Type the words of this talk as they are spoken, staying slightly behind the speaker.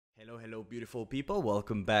Hello beautiful people,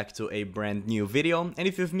 welcome back to a brand new video, and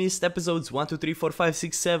if you've missed episodes 1, 2, 3, 4, 5,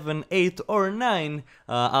 6, 7, 8 or 9,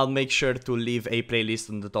 I'll make sure to leave a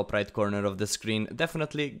playlist on the top right corner of the screen.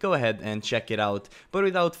 Definitely go ahead and check it out, but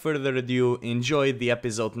without further ado, enjoy the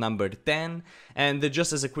episode number 10, and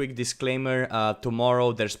just as a quick disclaimer,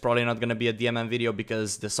 tomorrow there's probably not gonna be a DMM video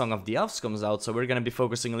because the Song of the Elves comes out, so we're gonna be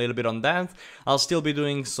focusing a little bit on that. I'll still be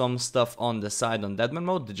doing some stuff on the side on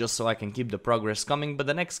Deadmanmode, just so I can keep the progress coming, but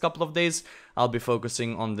the next couple of days I'll be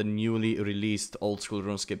focusing on the newly released old school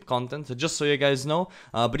RuneScape content, just so you guys know.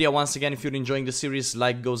 But yeah, once again, if you're enjoying the series,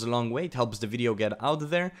 like goes a long way, it helps the video get out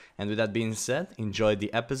there, and with that being said, enjoy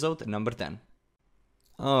the episode number 10.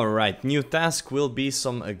 Alright, new task will be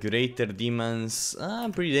some greater demons,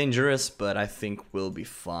 pretty dangerous, but I think we'll be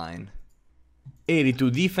fine.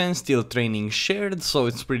 82 defense, still training shared, so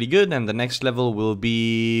it's pretty good, and the next level will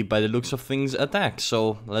be, by the looks of things, attack,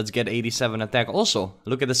 so let's get 87 attack. Also,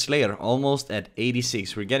 look at the Slayer, almost at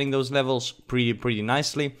 86, we're getting those levels pretty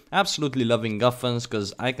nicely. Absolutely loving Guffins,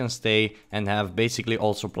 because I can stay and have basically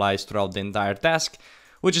all supplies throughout the entire task,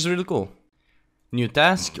 which is really cool. New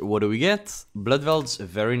task, what do we get? Bloodvelds,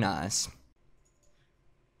 very nice.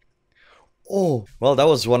 Oh, well, that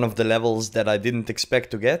was one of the levels that I didn't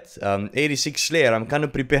expect to get. 86 Slayer, I'm kind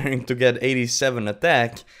of preparing to get 87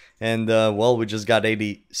 attack. And, well, we just got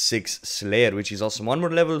 86 Slayer, which is awesome. One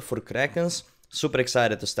more level for Krakens. Super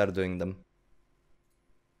excited to start doing them.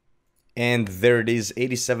 And there it is,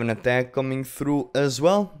 87 attack coming through as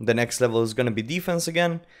well. The next level is gonna be defense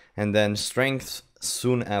again. And then strength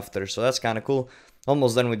soon after. So that's kind of cool.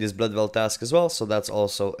 Almost done with this Bloodveld task as well. So that's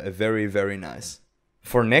also very nice.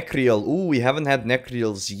 For Necrial, ooh, we haven't had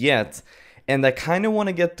Necrials yet, and I kind of want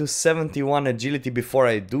to get to 71 agility before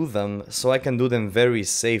I do them, so I can do them very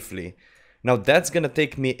safely. Now that's gonna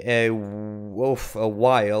take me a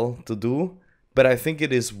while to do, but I think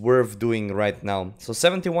it is worth doing right now. So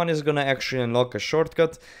 71 is gonna actually unlock a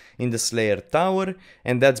shortcut in the Slayer Tower,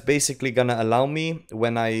 and that's basically gonna allow me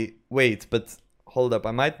when I... Wait, but hold up,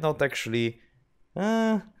 I might not actually...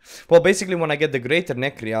 Well, basically when I get the Greater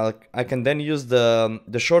Necrial, I can then use the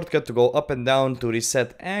shortcut to go up and down to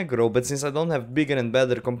reset aggro, but since I don't have Bigger and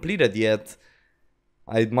Better completed yet,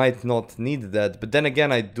 I might not need that. But then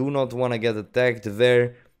again, I do not want to get attacked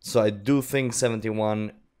there, so I do think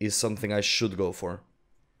 71 is something I should go for.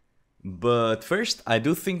 But first, I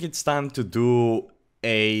do think it's time to do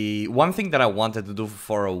one thing that I wanted to do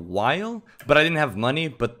for a while, but I didn't have money.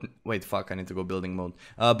 But wait, fuck, I need to go building mode.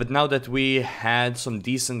 But now that we had some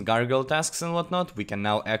decent gargoyle tasks and whatnot, we can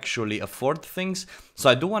now actually afford things. So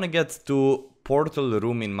I do want to get to portal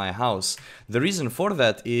room in my house. The reason for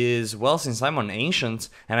that is, well, since I'm on ancient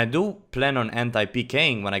and I do plan on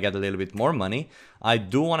anti-PKing when I get a little bit more money, I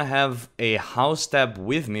do want to have a house tab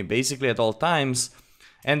with me basically at all times.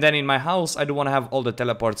 And then in my house, I do want to have all the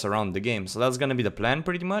teleports around the game. So that's going to be the plan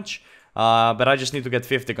pretty much. But I just need to get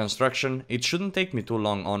 50 construction. It shouldn't take me too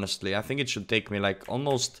long, honestly. I think it should take me like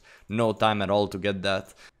almost no time at all to get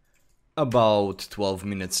that. About 12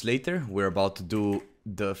 minutes later, we're about to do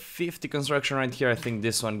the 50 construction right here. I think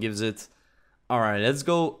this one gives it. Alright, let's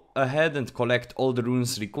go ahead and collect all the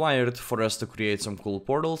runes required for us to create some cool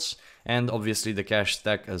portals. And obviously the cash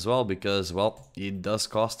stack as well, because, well, it does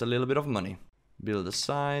cost a little bit of money. Build a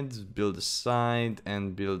side, build a side,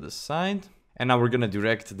 and build a side. And now we're gonna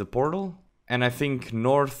direct the portal. And I think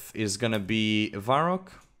north is gonna be Varrock.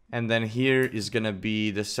 And then here is gonna be,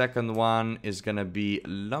 the second one is gonna be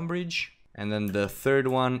Lumbridge. And then the third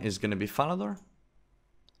one is gonna be Falador.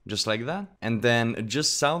 Just like that. And then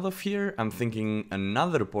just south of here, I'm thinking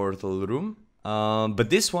another portal room. But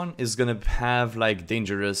this one is gonna have like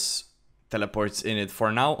dangerous teleports in it.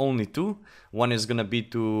 For now, only two. One is gonna be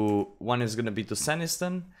to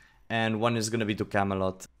Saniston, and one is gonna be to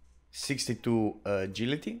Camelot. 62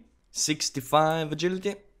 agility, 65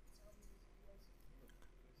 agility.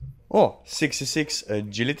 Oh, 66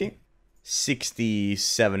 agility,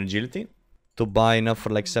 67 agility. To buy enough for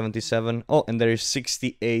like 77. Oh, and there is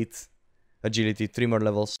 68 agility, 3 more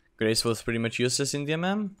levels. Graceful is pretty much useless in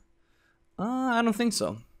DMM? I don't think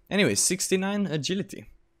so. Anyway, 69 agility.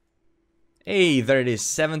 Hey, there it is,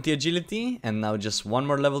 70 agility, and now just one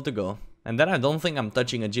more level to go. And then I don't think I'm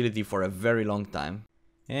touching agility for a very long time.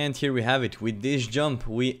 And here we have it, with this jump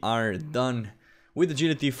we are done with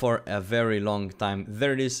agility for a very long time.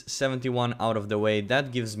 There it is, 71 out of the way,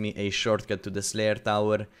 that gives me a shortcut to the Slayer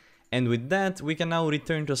Tower. And with that, we can now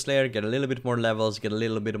return to Slayer, get a little bit more levels, get a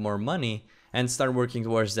little bit more money, and start working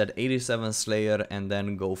towards that 87 Slayer, and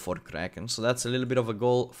then go for Kraken. So that's a little bit of a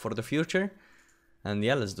goal for the future. And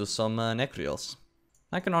yeah, let's do some Necrials.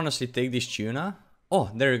 I can honestly take this tuna Oh,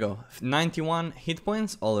 there you go. 91 hit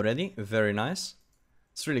points already. Very nice.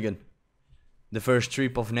 It's really good. The first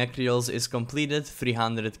trip of Necreals is completed.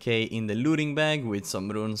 300k in the looting bag with some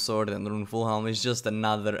rune sword and rune full helm is just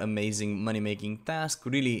another amazing money making task.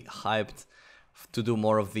 Really hyped to do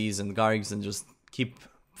more of these and Gargs and just keep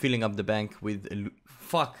filling up the bank with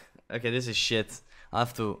fuck. Okay, this is shit. I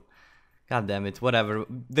have to, god damn it, whatever.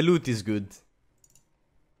 The loot is good.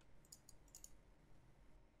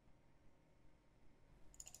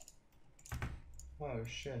 Oh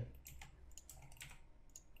shit.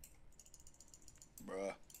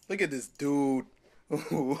 Bruh, look at this dude.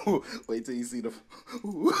 Wait till you see the.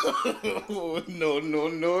 No, no,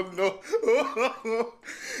 no, no.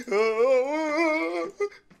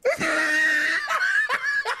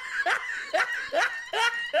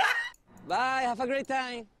 Bye, have a great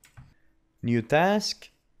time. New task.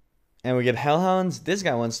 And we get Hellhounds. This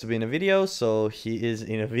guy wants to be in a video, so he is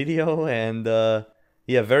in a video and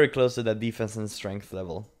yeah, very close to that defense and strength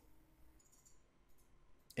level.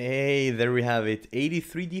 Hey, there we have it.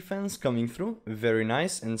 83 defense coming through. Very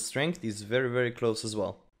nice. And strength is very, very close as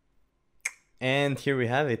well. And here we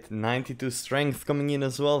have it. 92 strength coming in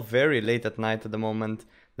as well. Very late at night at the moment.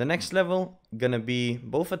 The next level gonna be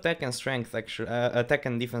both attack and strength, actually. Attack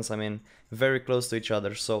and defense, I mean. Very close to each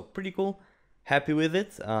other. So, pretty cool. Happy with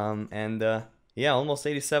it. Yeah, almost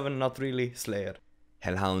 87. Not really Slayer.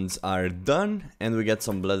 Hellhounds are done. And we get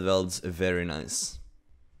some Bloodvelds. Very nice.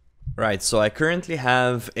 Right, so I currently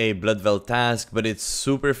have a Bloodveld task, but it's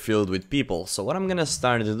super filled with people. So what I'm gonna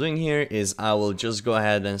start doing here is I will just go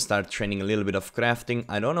ahead and start training a little bit of crafting.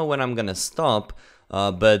 I don't know when I'm gonna stop,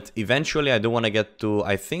 but eventually I do want to get to,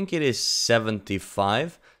 I think it is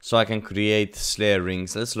 75, so I can create Slayer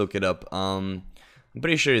rings. Let's look it up. I'm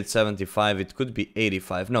pretty sure it's 75, it could be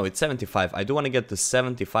 85, no, it's 75. I do want to get to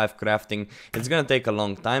 75 crafting. It's gonna take a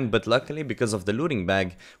long time, but luckily, because of the looting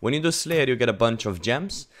bag, when you do Slayer, you get a bunch of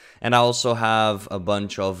gems, and I also have a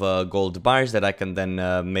bunch of gold bars that I can then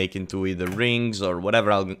make into either rings or whatever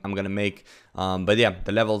I'm gonna make. But yeah,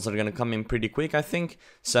 the levels are gonna come in pretty quick, I think.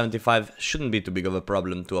 75 shouldn't be too big of a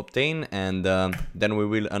problem to obtain, and then we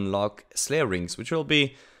will unlock Slayer rings, which will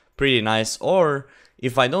be pretty nice. Or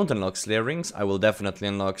if I don't unlock Slayer rings, I will definitely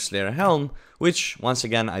unlock Slayer helm, which once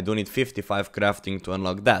again I do need 55 crafting to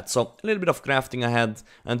unlock that. So a little bit of crafting ahead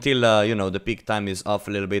until you know, the peak time is off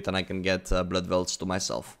a little bit and I can get Bloodvelds to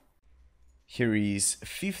myself. Here is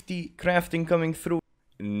 50 crafting coming through.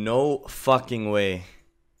 No fucking way.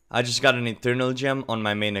 I just got an Eternal Gem on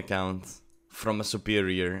my main account from a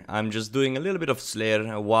superior. I'm just doing a little bit of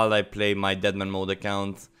Slayer while I play my Deadmanmode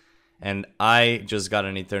account, and I just got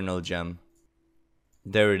an Eternal Gem.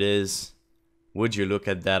 There it is. Would you look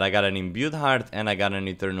at that? I got an Imbued Heart and I got an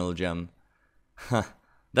Eternal Gem.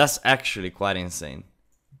 That's actually quite insane.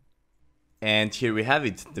 And here we have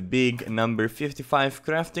it, the big number 55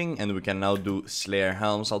 crafting, and we can now do Slayer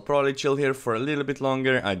helms. I'll probably chill here for a little bit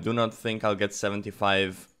longer. I do not think I'll get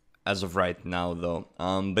 75 as of right now though.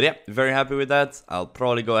 But yeah, very happy with that. I'll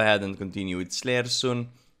probably go ahead and continue with Slayer soon,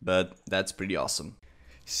 but that's pretty awesome.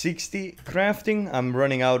 60 crafting. I'm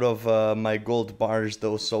running out of my gold bars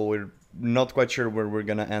though, so we're not quite sure where we're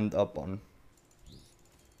gonna end up on.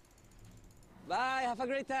 Bye, have a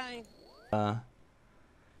great time.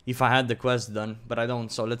 If I had the quest done, but I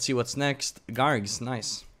don't, so let's see what's next. Gargs,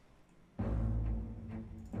 nice.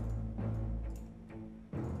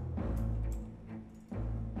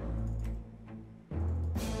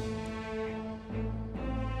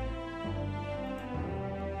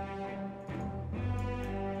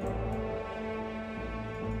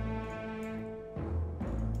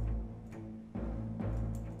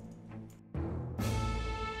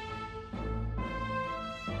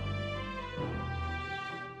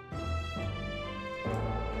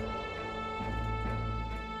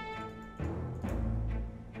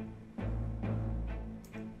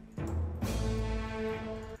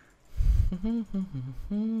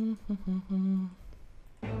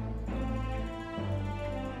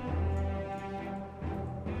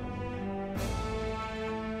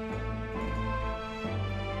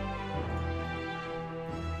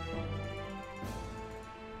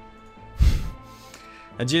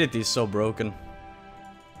 Agility is so broken.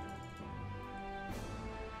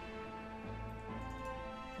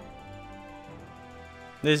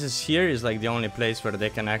 This is like the only place where they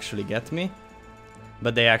can actually get me.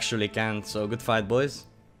 But they actually can't, so good fight, boys.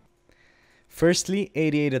 Firstly,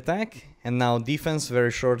 88 attack, and now defense very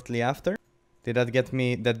shortly after. That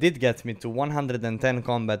did get me to 110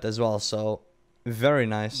 combat as well, so very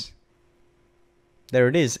nice. There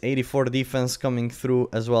it is, 84 defense coming through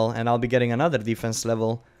as well, and I'll be getting another defense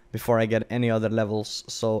level before I get any other levels,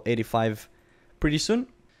 so 85 pretty soon.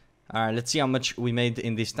 Alright, let's see how much we made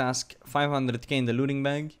in this task. 500k in the looting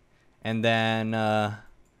bag. And then,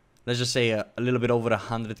 let's just say a little bit over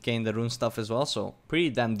 100k in the rune stuff as well. So, pretty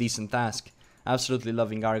damn decent task. Absolutely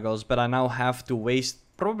loving Gargoyles. But I now have to waste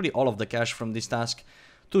probably all of the cash from this task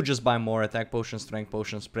to just buy more attack potions, strength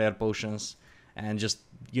potions, prayer potions. And just,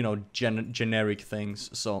 you know, generic things.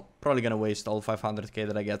 So, probably gonna waste all 500k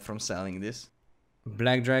that I get from selling this.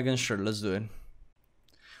 Black Dragon, sure, let's do it.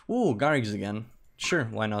 Ooh, Gargs again. Sure,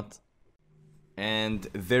 why not? And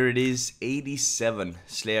there it is, 87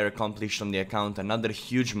 Slayer accomplished on the account. Another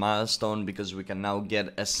huge milestone because we can now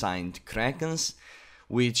get assigned Krakens,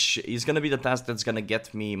 which is gonna be the task that's gonna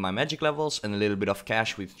get me my magic levels and a little bit of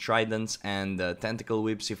cash with tridents and tentacle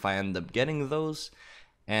whips if I end up getting those.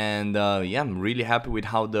 And yeah, I'm really happy with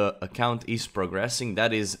how the account is progressing.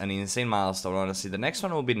 That is an insane milestone, honestly. The next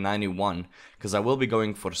one will be 91, because I will be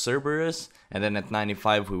going for Cerberus, and then at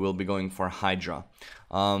 95 we will be going for Hydra.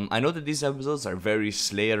 I know that these episodes are very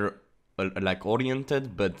Slayer like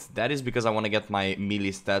oriented, but that is because I want to get my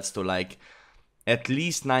melee stats to like at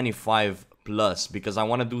least 95 plus, because I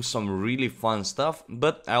want to do some really fun stuff,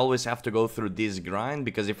 but I always have to go through this grind,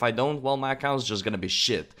 because if I don't, well, my account's just gonna be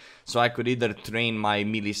shit. So I could either train my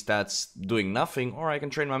melee stats doing nothing, or I can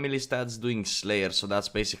train my melee stats doing Slayer. So that's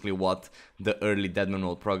basically what the early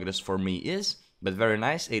Deadmanmode progress for me is. But very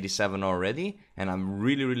nice, 87 already, and I'm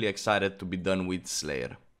really excited to be done with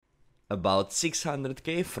Slayer. About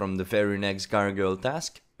 600k from the very next Gargoyle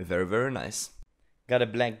task, very nice. Got a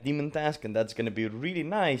Black Demon task, and that's gonna be really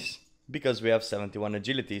nice, because we have 71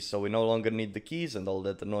 agility, so we no longer need the keys and all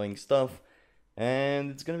that annoying stuff,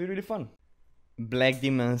 and it's gonna be really fun. Black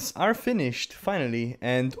Demons are finished, finally,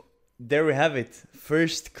 and there we have it.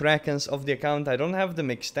 First Krakens of the account. I don't have them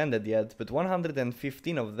extended yet, but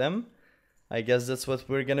 115 of them. I guess that's what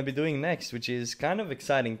we're gonna be doing next, which is kind of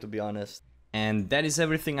exciting, to be honest. And that is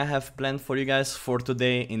everything I have planned for you guys for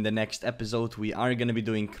today. In the next episode we are gonna be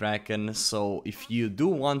doing Kraken, so if you do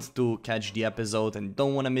want to catch the episode and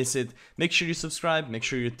don't want to miss it, make sure you subscribe, make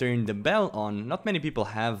sure you turn the bell on. Not many people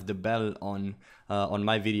have the bell on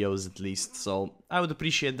my videos at least, so I would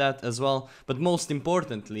appreciate that as well. But most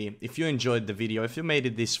importantly, if you enjoyed the video, if you made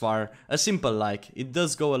it this far, a simple like, it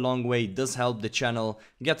does go a long way, it does help the channel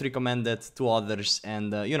get recommended to others,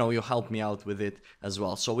 and you know, you help me out with it as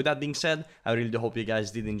well. So with that being said, I really do hope you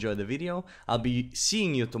guys did enjoy the video. I'll be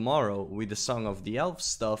seeing you tomorrow with the Song of the Elves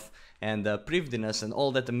stuff and Privdiness and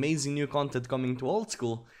all that amazing new content coming to Old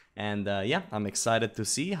School. And yeah, I'm excited to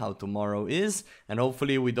see how tomorrow is, and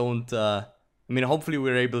hopefully we don't hopefully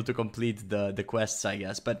we're able to complete the quests, I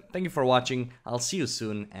guess. But thank you for watching. I'll see you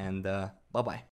soon, and bye-bye.